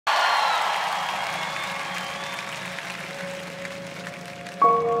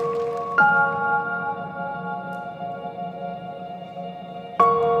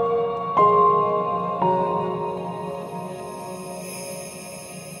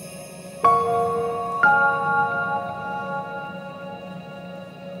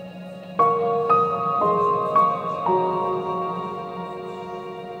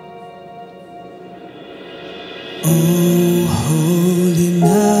Oh, holy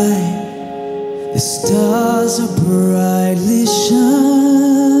night, the stars are brightly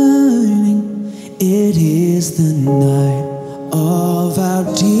shining. It is the night of our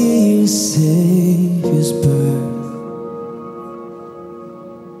dear Savior's birth.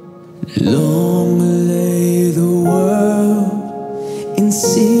 Long lay the world in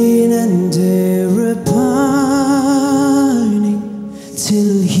sin and error pining,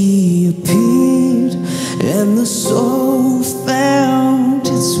 till He appeared and the soul found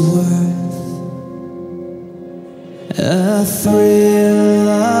its worth. A thrill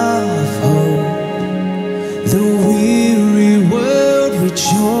of hope, the weary world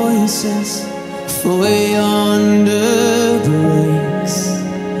rejoices, for yonder breaks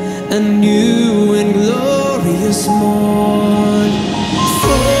a new and glorious morn.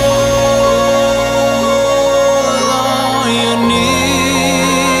 Fall on your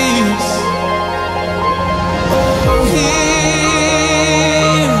knees. Oh,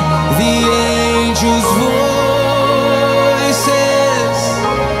 hear the angels' voices.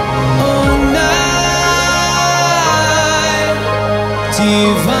 Oh, night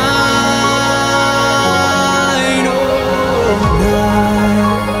divine. Oh,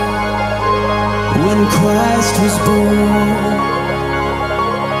 night when Christ was born.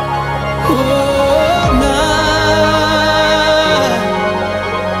 Oh, night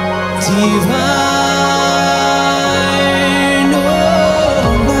divine.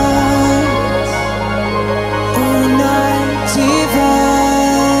 Oh, night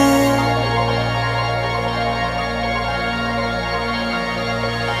divine.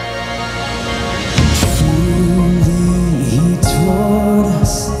 Truly He taught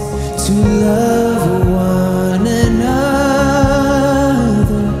us to love one another.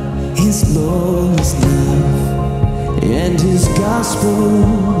 His law is love, and His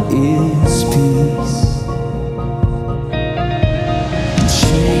gospel is peace.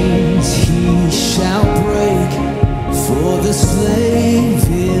 Chains He shall break, for the slave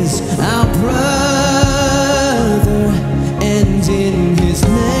is our brother, and in His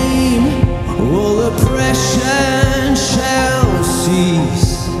name all oppression shall cease.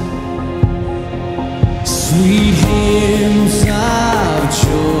 Sweet hymns of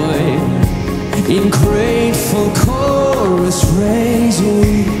joy in grateful chorus raise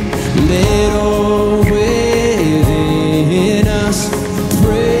we. Let all within us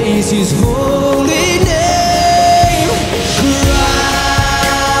praise His holy name.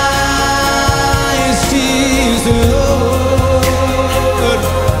 Christ is the Lord,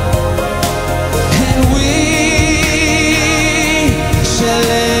 and we shall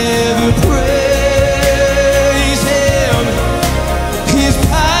ever praise Him. His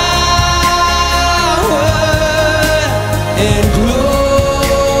power and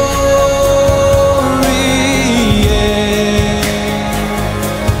glory, yeah.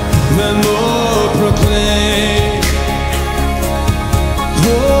 The more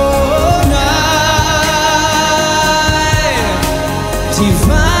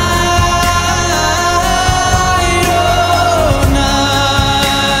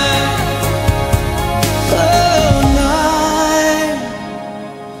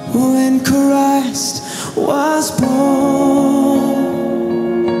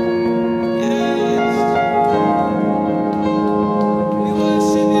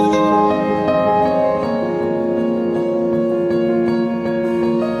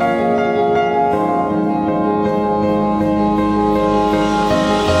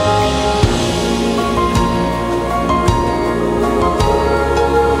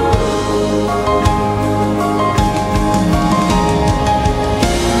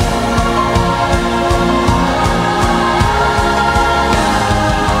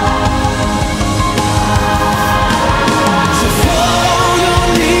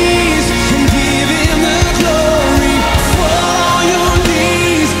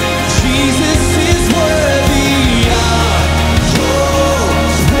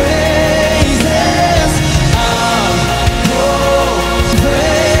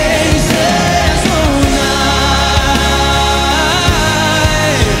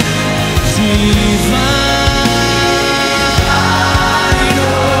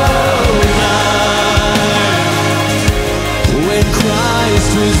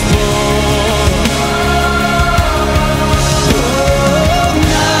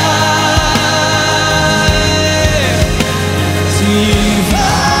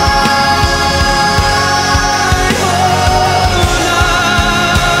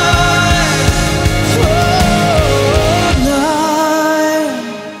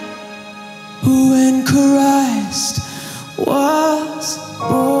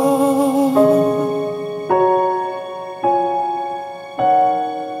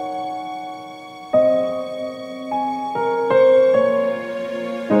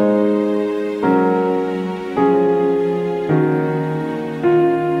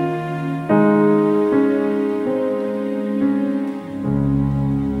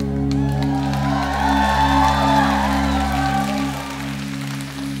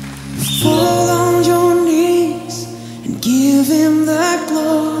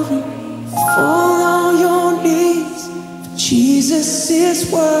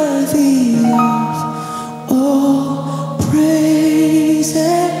worthy of all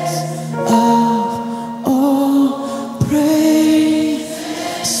praises, of all praise.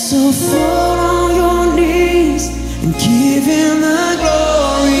 So fall on your knees and give him the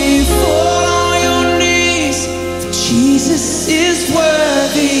glory. Fall on your knees, for Jesus is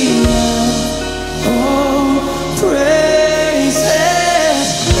worthy of all praises,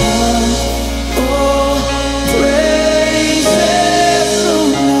 of all praises. So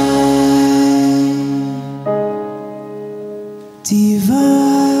light, divine,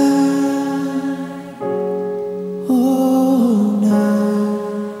 oh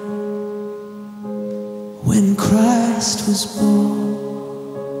night, when Christ was born.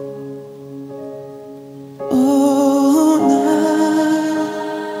 Oh night,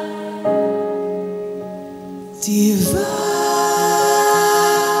 divine,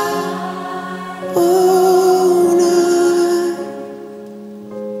 oh night,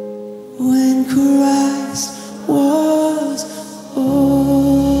 when Christ was